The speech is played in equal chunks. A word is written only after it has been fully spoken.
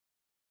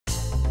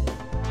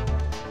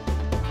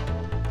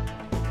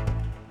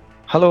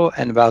Hello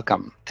and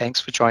welcome. Thanks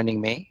for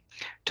joining me.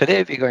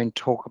 Today we're going to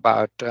talk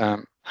about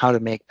how to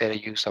make better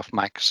use of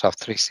Microsoft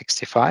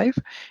 365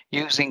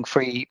 using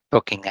free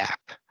booking app.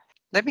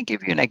 Let me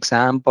give you an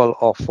example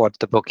of what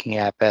the booking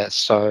app is.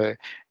 So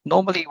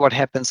normally what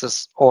happens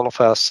is all of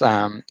us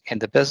in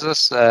the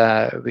business,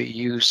 we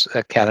use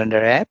a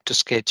calendar app to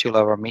schedule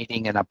our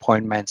meeting and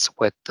appointments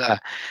with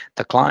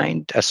the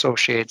client,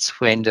 associates,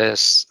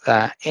 vendors,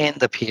 and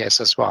the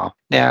PS as well.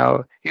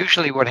 Now,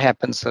 usually what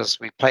happens is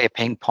we play a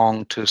ping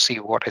pong to see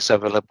what is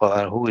available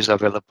and who is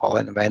available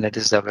and when it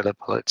is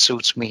available. It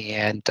suits me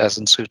and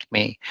doesn't suit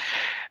me.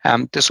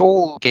 This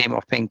whole game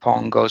of ping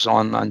pong goes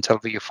on until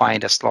we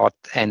find a slot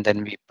and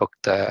then we book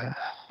the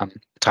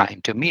time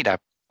to meet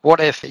up. What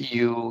if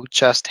you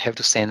just have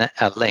to send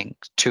a link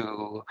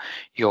to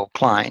your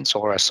clients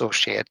or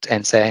associate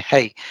and say,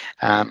 hey,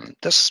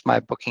 this is my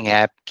booking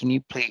app. Can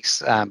you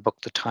please book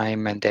the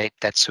time and date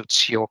that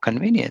suits your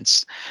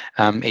convenience?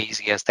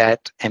 Easy as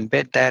that.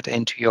 Embed that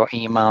into your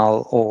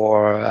email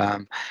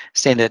or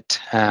send it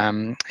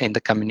in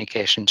the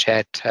communication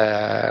chat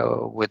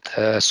with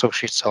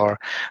associates or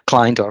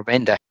client or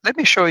vendor. Let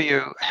me show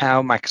you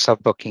how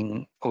Microsoft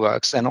Booking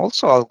works, and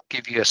also I'll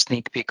give you a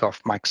sneak peek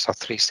of Microsoft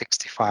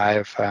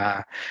 365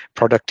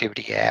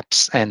 productivity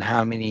apps and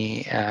how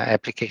many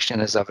application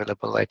is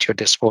available at your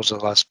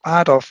disposal as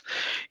part of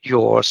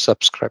your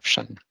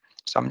subscription.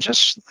 So I'm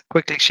just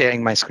quickly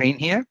sharing my screen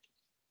here.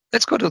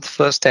 Let's go to the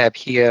first tab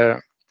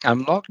here.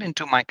 I'm logged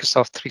into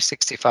Microsoft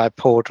 365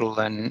 portal,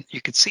 and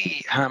you can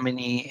see how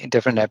many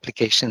different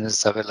applications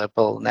is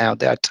available. Now,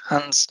 there are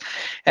tons,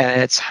 and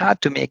it's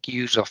hard to make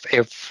use of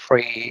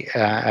every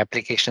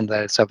application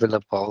that is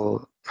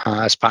available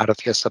as part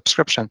of your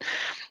subscription.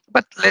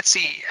 But let's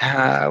see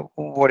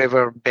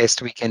whatever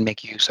best we can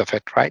make use of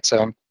it, right?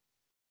 So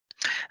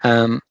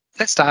um,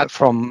 let's start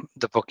from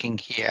the booking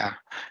here.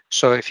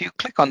 So if you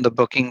click on the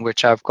booking,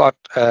 which I've got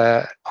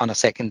on a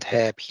second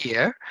tab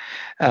here,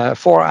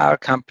 for our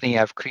company,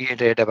 I've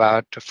created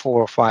about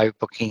 4 or 5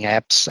 booking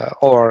apps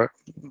or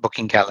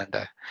booking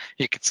calendar,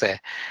 you could say.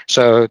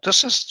 So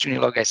this is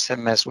Junilog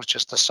SMS, which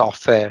is the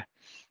software.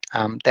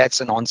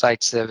 That's an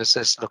on-site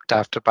services looked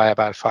after by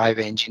about 5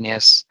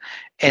 engineers.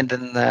 And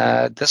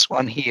then this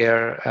one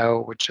here,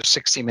 which is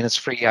 60 minutes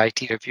free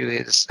IT review,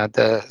 is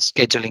the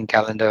scheduling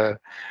calendar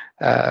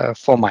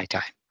for my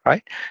time,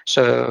 right?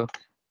 So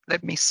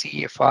let me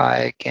see if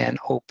I can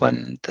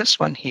open this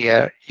one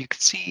here. You can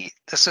see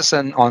this is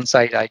an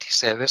on-site IT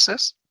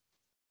services.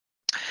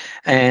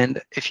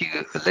 And if you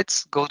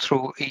let's go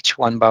through each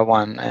one by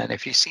one. And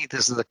if you see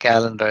this is the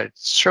calendar, it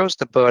shows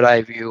the bird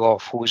eye view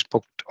of who's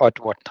booked at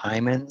what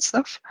time and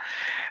stuff.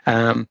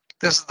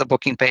 This is the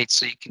booking page,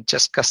 so you can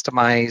just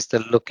customize the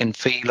look and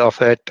feel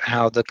of it,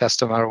 how the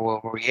customer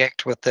will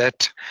react with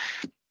it,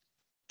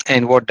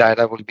 and what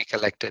data will be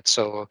collected.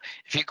 So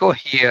if you go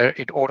here,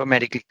 it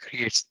automatically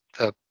creates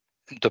the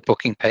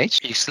booking page.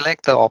 You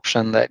select the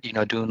option that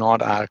do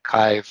not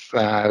archive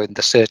in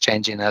the search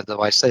engine,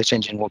 otherwise search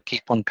engine will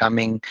keep on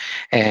coming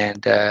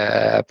and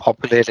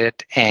populate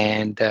it,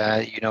 and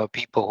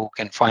people who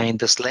can find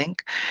this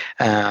link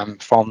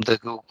from the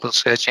Google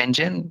search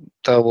engine,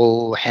 they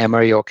will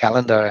hammer your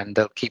calendar and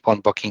they'll keep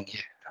on booking you.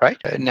 Right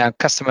now,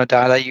 customer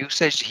data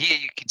usage here,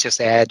 you can just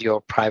add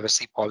your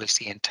privacy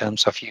policy in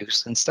terms of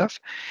use and stuff.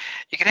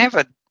 You can have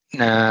a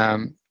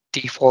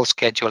default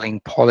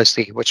scheduling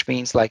policy, which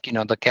means like,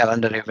 the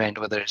calendar event,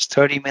 whether it's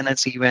 30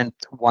 minutes event,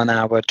 1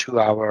 hour, 2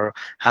 hour,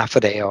 half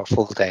a day or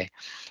full day.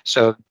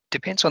 So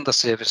depends on the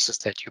services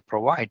that you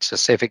provide. So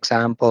say, for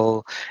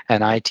example,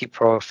 an IT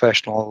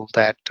professional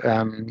that,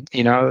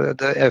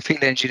 the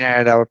field engineer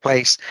at our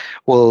place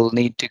will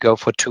need to go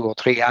for 2 or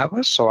 3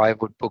 hours. So I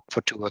would book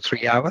for 2 or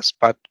 3 hours,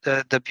 but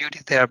the beauty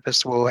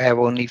therapist will have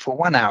only for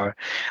 1 hour.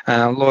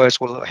 Lawyers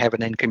will have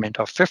an increment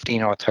of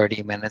 15 or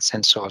 30 minutes,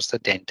 and so is the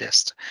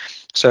dentist.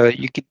 So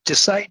you could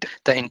decide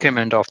the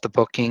increment of the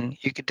booking.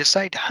 You could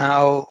decide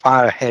how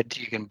far ahead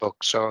you can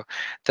book. So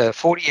the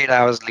 48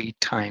 hours lead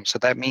time. So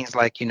that means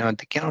like,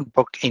 they cannot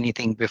book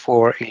anything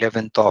before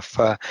 11th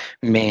of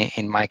May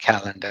in my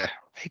calendar.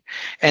 Right?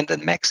 And the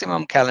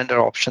maximum calendar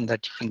option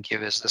that you can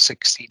give is the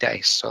 60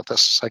 days. So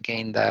this is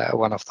again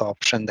one of the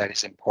option that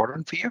is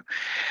important for you.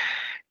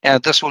 Now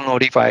this will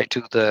notify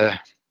to the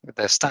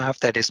staff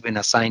that has been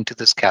assigned to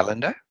this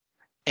calendar,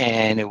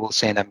 and it will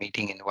send a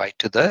meeting invite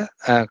to the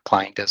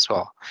client as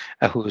well,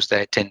 who's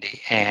the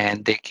attendee,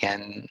 and they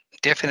can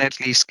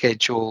definitely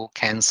schedule,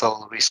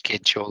 cancel,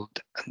 reschedule.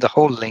 The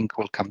whole link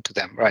will come to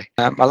them, right?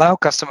 Allow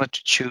customer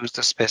to choose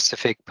the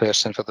specific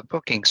person for the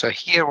booking. So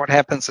here what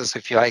happens is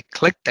if I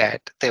click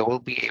that, they will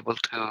be able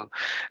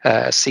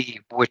to see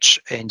which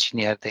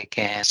engineer they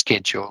can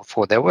schedule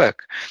for their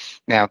work.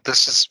 Now,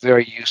 this is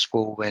very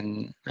useful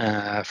when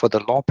for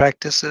the law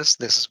practices.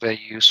 This is very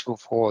useful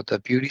for the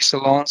beauty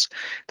salons.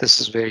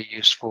 This is very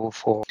useful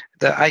for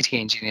the IT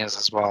engineers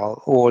as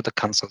well, or the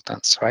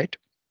consultants, right?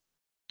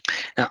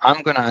 Now,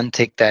 I'm going to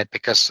untick that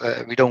because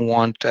we don't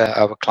want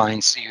our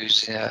clients to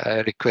use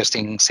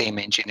requesting same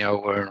engineer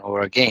over and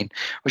over again,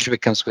 which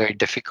becomes very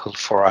difficult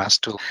for us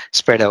to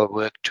spread our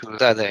work to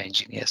the other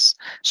engineers.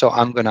 So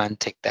I'm going to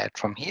untick that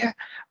from here,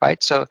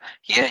 right? So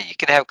here you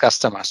can have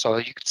customers. So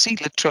you can see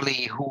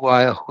literally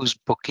who's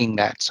booking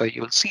that. So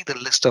you'll see the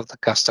list of the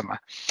customer.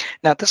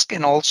 Now, this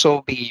can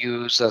also be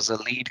used as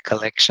a lead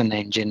collection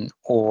engine,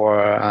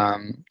 or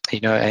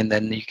and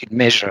then you can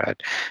measure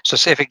it. So,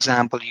 say for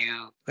example,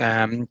 you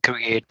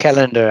create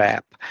calendar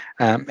app,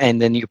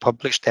 and then you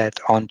publish that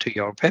onto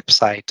your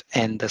website,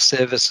 and the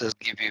services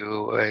give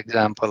you an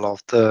example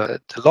of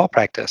the law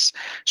practice.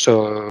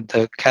 So,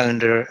 the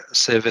calendar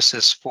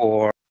services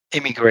for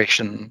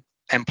immigration,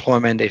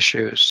 employment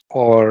issues,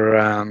 or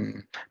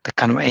the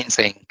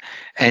conveyancing,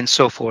 and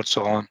so forth,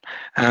 so on.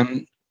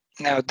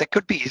 Now, there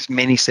could be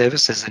many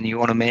services, and you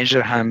want to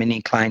measure how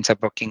many clients are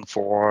booking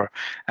for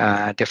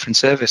different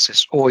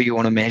services, or you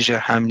want to measure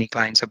how many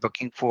clients are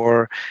booking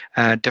for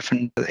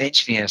different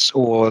engineers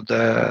or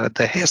the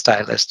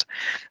hairstylist.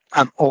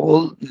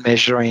 All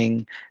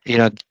measuring,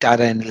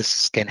 data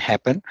analysis can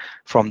happen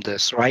from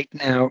this. Right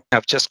now,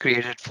 I've just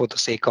created for the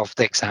sake of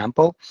the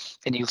example,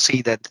 and you'll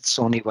see that it's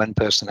only one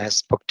person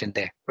has booked in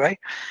there, right?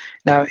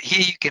 Now,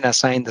 here you can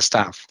assign the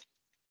staff.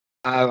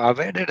 I've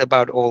added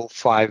about all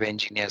 5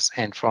 engineers,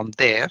 and from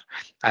there,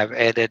 I've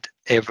added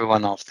every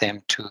one of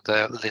them to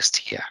the list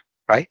here,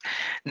 right?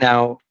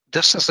 Now,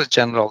 this is a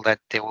general that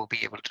they will be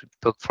able to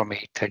book from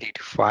 8:30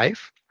 to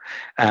 5,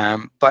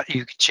 but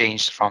you can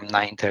change from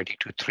 9:30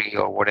 to 3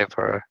 or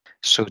whatever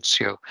suits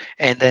you.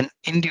 And then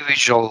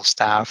individual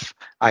staff,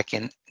 I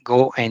can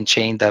go and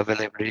change the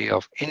availability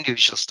of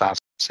individual staff.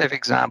 Say, for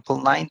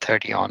example,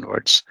 9:30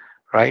 onwards,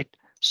 right?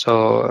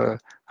 So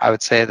I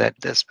would say that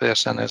this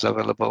person is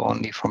available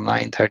only from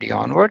 9:30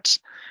 onwards,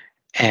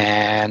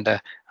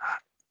 and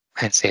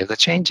save the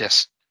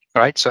changes.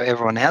 Right, so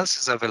everyone else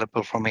is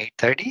available from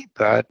 8:30,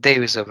 but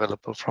Dave is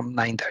available from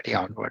 9:30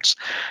 onwards.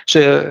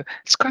 So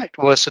it's quite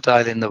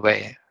versatile in the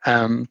way.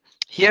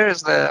 Here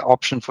is the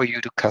option for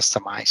you to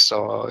customize.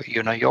 So,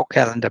 your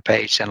calendar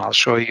page, and I'll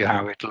show you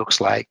how it looks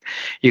like.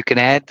 You can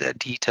add the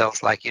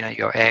details like,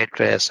 your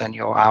address and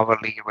your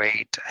hourly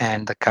rate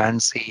and the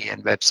currency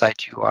and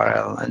website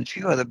URL and a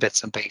few other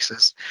bits and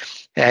pieces.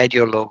 Add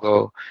your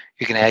logo.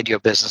 You can add your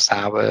business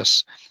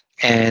hours,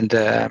 and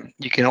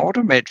you can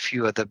automate a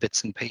few other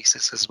bits and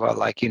pieces as well,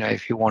 like,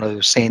 if you want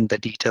to send the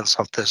details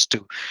of this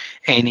to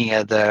any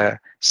other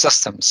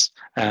systems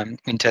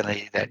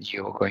internally that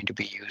you're going to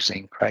be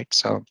using, right?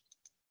 So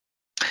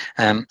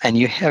and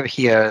you have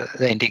here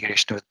the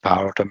integration with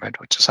Power Automate,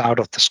 which is out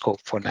of the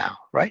scope for now,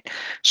 right?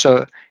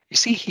 So you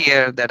see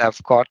here that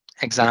I've got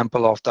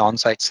example of the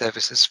on-site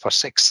services for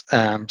 6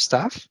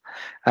 staff,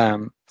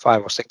 5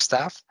 or 6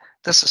 staff.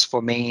 This is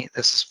for me.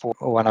 This is for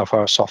one of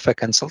our software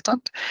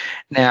consultant.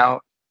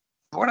 Now,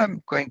 what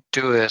I'm going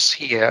to do is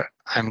here,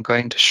 I'm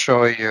going to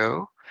show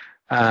you,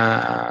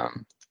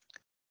 um,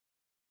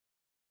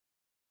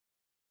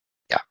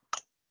 yeah.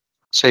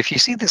 So if you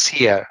see this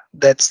here,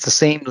 that's the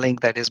same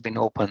link that has been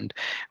opened,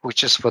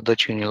 which is for the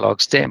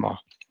Junilogs demo,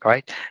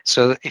 right?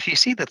 So if you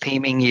see the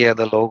theming here,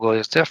 the logo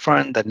is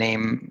different, the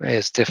name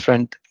is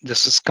different.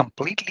 This is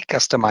completely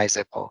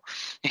customizable.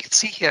 You can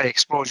see here,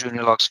 explore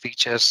Junilogs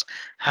features,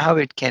 how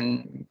it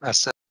can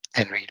assist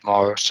and read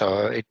more.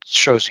 So it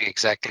shows you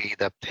exactly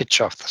the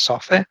pitch of the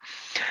software.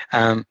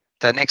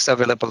 The next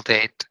available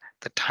date,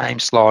 the time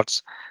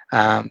slots,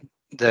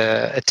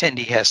 the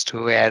attendee has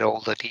to add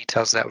all the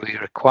details that we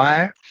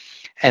require,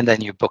 and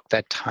then you book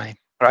that time,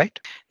 right?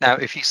 Now,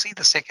 if you see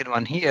the second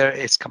one here,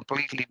 it's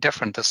completely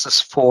different. This is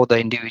for the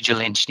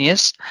individual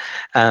engineers,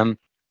 and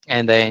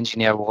the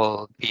engineer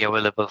will be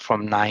available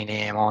from 9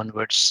 a.m.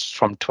 onwards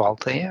from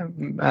 12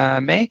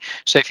 a.m. May.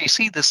 So if you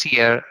see this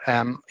here,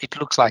 it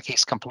looks like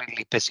he's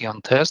completely busy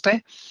on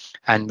Thursday,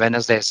 and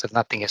Wednesday, so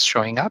nothing is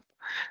showing up,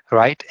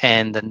 right?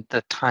 And then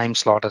the time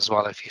slot as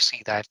well, if you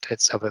see that,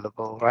 it's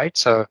available, right?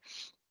 So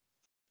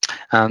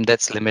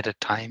that's limited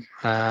time.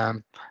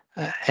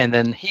 And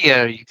then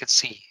here you could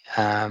see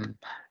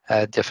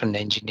different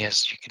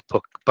engineers you can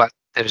book, but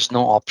there is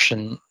no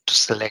option to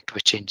select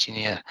which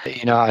engineer.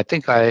 I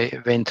think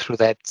I went through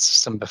that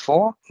system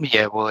before.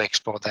 Yeah, we'll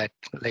explore that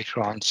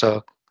later on.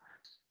 So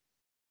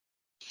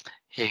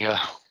here you go.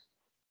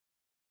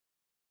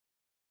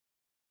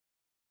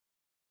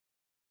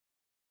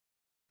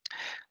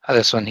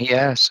 This one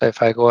here. So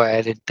if I go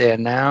edit there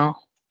now,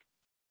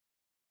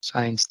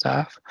 sign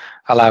staff,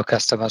 allow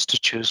customers to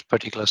choose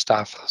particular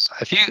staff.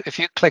 If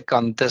you click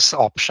on this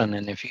option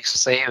and if you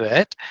save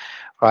it,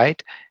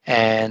 right,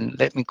 and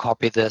let me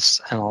copy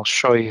this and I'll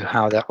show you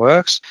how that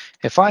works.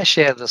 If I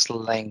share this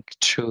link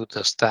to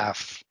the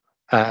staff,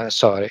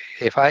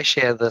 if I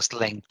share this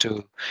link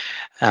to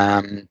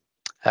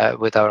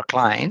with our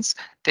clients,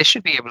 they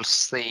should be able to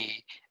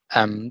see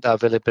the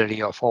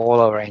availability of all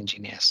our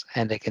engineers,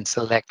 and they can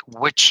select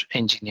which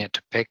engineer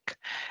to pick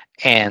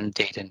and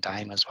date and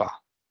time as well,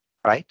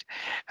 right?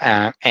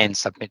 And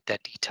submit their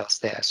details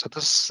there. So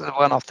this is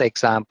one of the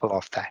example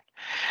of that.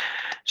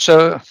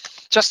 So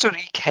Just to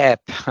recap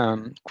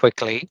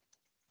quickly,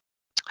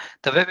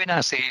 the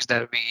webinar series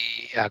that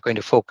we are going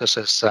to focus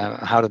is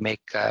how to make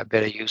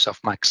better use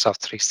of Microsoft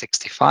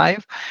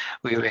 365.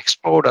 We've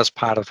explored as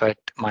part of it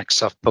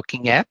Microsoft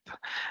Booking app.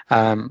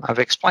 I've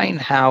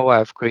explained how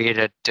I've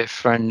created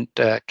different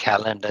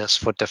calendars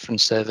for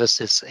different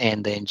services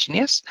and the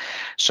engineers.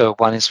 So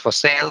one is for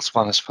sales,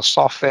 one is for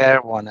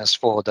software, one is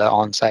for the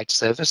on-site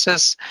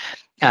services.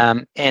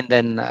 And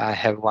then I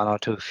have one or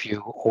two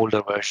few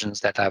older versions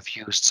that I've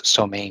used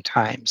so many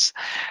times.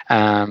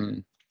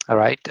 All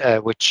right,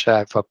 which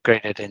I've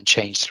upgraded and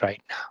changed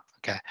right now.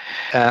 Okay,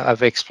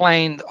 I've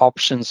explained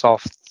options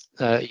of,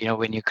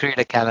 when you create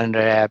a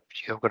calendar app,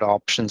 you've got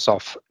options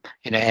of,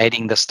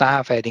 adding the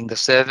staff, adding the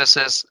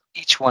services.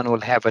 Each one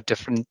will have a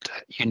different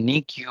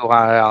unique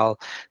URL.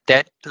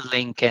 That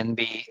link can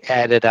be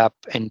added up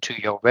into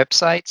your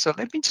website. So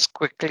let me just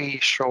quickly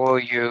show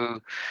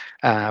you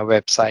a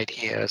website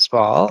here as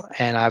well.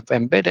 And I've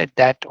embedded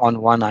that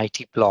on one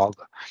IT blog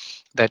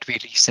that we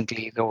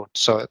recently wrote.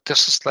 So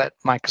this is that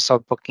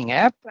Microsoft Booking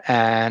app.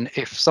 And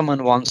if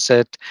someone wants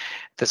it,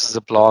 this is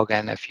a blog.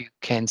 And if you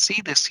can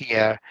see this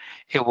here,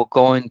 it will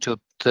go into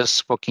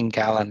this booking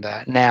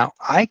calendar. Now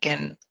I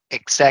can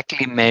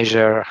exactly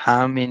measure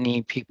how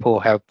many people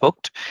have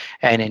booked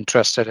and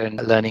interested in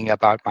learning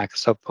about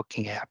Microsoft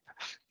Booking app,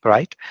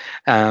 right?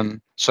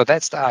 So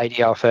that's the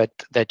idea of it,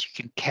 that you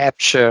can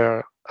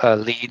capture a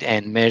lead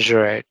and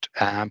measure it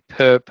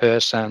per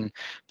person,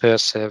 per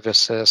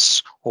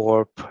services,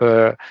 or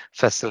per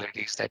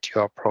facilities that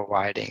you are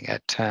providing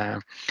it.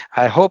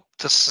 I hope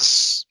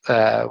this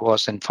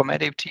was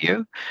informative to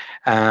you.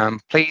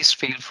 Please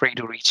feel free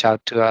to reach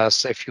out to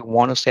us if you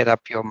want to set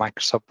up your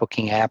Microsoft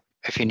Booking app.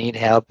 If you need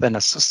help and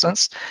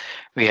assistance,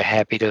 we are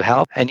happy to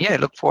help. And yeah,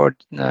 look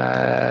forward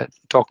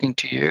talking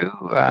to you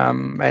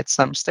at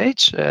some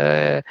stage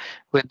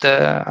with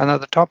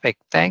another topic.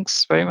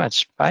 Thanks very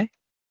much. Bye.